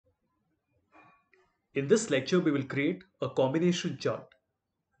In this lecture, we will create a combination chart,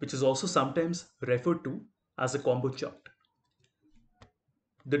 which is also sometimes referred to as a combo chart.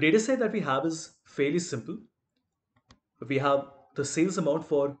 The dataset that we have is fairly simple. We have the sales amount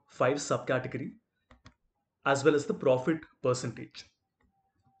for 5 subcategory as well as the profit percentage.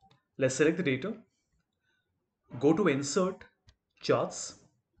 Let's select the data, go to insert charts,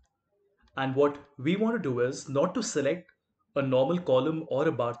 and what we want to do is not to select a normal column or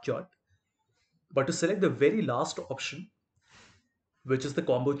a bar chart, but to select the very last option, which is the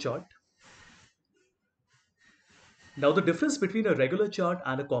combo chart. Now the difference between a regular chart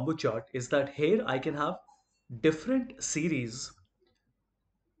and a combo chart is that here I can have different series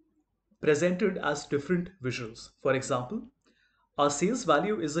presented as different visuals. For example, our sales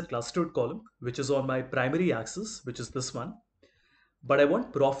value is a clustered column, which is on my primary axis, which is this one. But I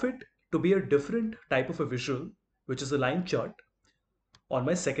want profit to be a different type of a visual, which is a line chart on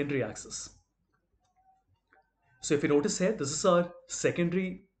my secondary axis. So if you notice here, this is our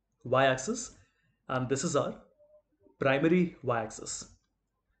secondary y-axis and this is our primary y-axis.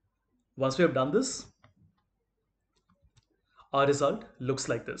 Once we have done this, our result looks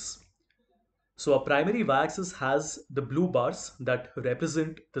like this. So our primary y-axis has the blue bars that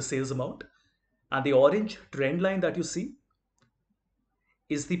represent the sales amount, and the orange trend line that you see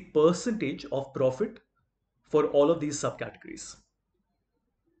is the percentage of profit for all of these subcategories.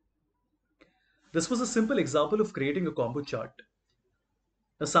 This was a simple example of creating a combo chart.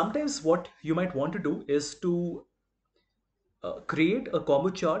 Now, sometimes what you might want to do is to create a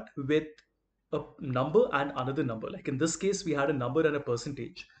combo chart with a number and another number. Like in this case, we had a number and a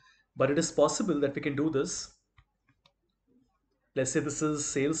percentage, but it is possible that we can do this. Let's say this is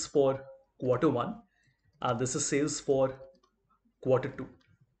sales for quarter one, and this is sales for quarter two.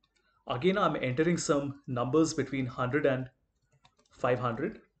 Again, I'm entering some numbers between 100 and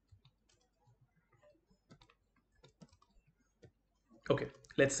 500. Okay,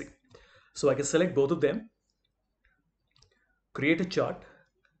 let's see. So I can select both of them, create a chart,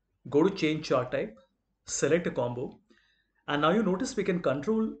 go to change chart type, select a combo, and now you notice we can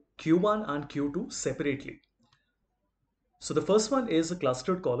control Q1 and Q2 separately. So the first one is a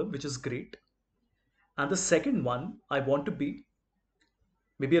clustered column, which is great. And the second one, I want to be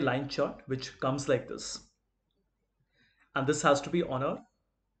maybe a line chart, which comes like this. And this has to be on a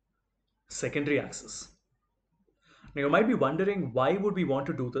secondary axis. Now you might be wondering, why would we want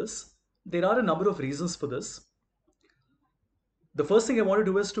to do this? There are a number of reasons for this. The first thing I want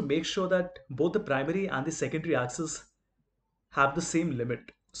to do is to make sure that both the primary and the secondary axis have the same limit.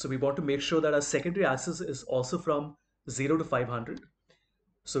 So we want to make sure that our secondary axis is also from 0 to 500.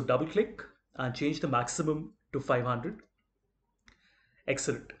 So double click and change the maximum to 500.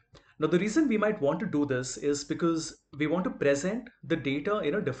 Excellent. Now the reason we might want to do this is because we want to present the data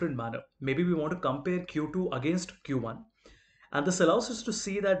in a different manner. Maybe we want to compare Q2 against Q1. And this allows us to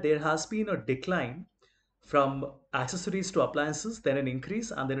see that there has been a decline from accessories to appliances, then an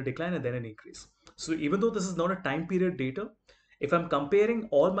increase, and then a decline, and then an increase. So even though this is not a time period data, if I'm comparing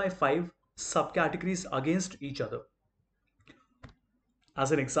all my 5 subcategories against each other,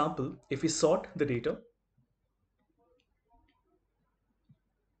 as an example, if we sort the data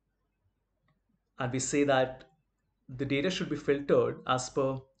and we say that the data should be filtered as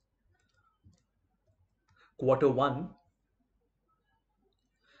per quarter 1,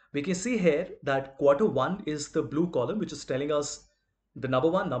 we can see here that quarter 1 is the blue column, which is telling us the number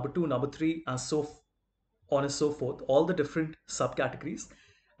 1, number 2, number 3, and so on and so forth, all the different subcategories.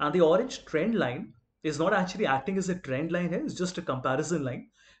 And the orange trend line is not actually acting as a trend line here, it's just a comparison line,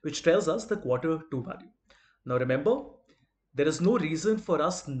 which tells us the quarter 2 value. Now remember, there is no reason for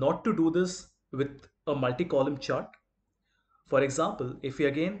us not to do this with a multi-column chart. For example, if we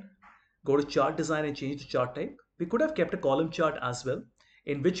again go to chart design and change the chart type, we could have kept a column chart as well,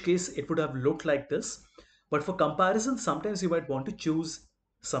 in which case it would have looked like this. But for comparison, sometimes you might want to choose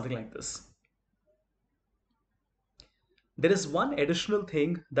something like this. There is one additional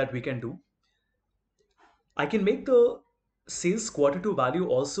thing that we can do. I can make the sales quarter 2 value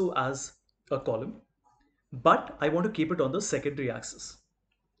also as a column, but I want to keep it on the secondary axis,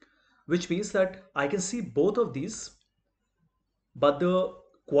 which means that I can see both of these, but the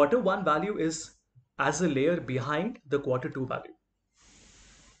quarter 1 value is as a layer behind the quarter 2 value.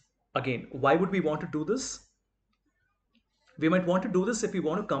 Again, why would we want to do this? We might want to do this if we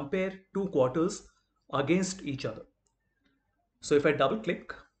want to compare 2 quarters against each other. So if I double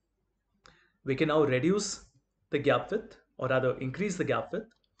click, we can now reduce the gap width, or rather increase the gap width.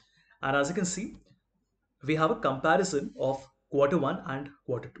 And as you can see, we have a comparison of quarter 1 and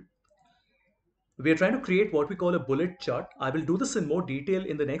quarter 2. We are trying to create what we call a bullet chart. I will do this in more detail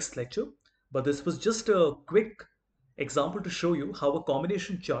in the next lecture, But this was just a quick example to show you how a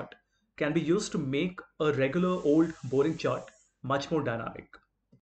combination chart can be used to make a regular old boring chart much more dynamic.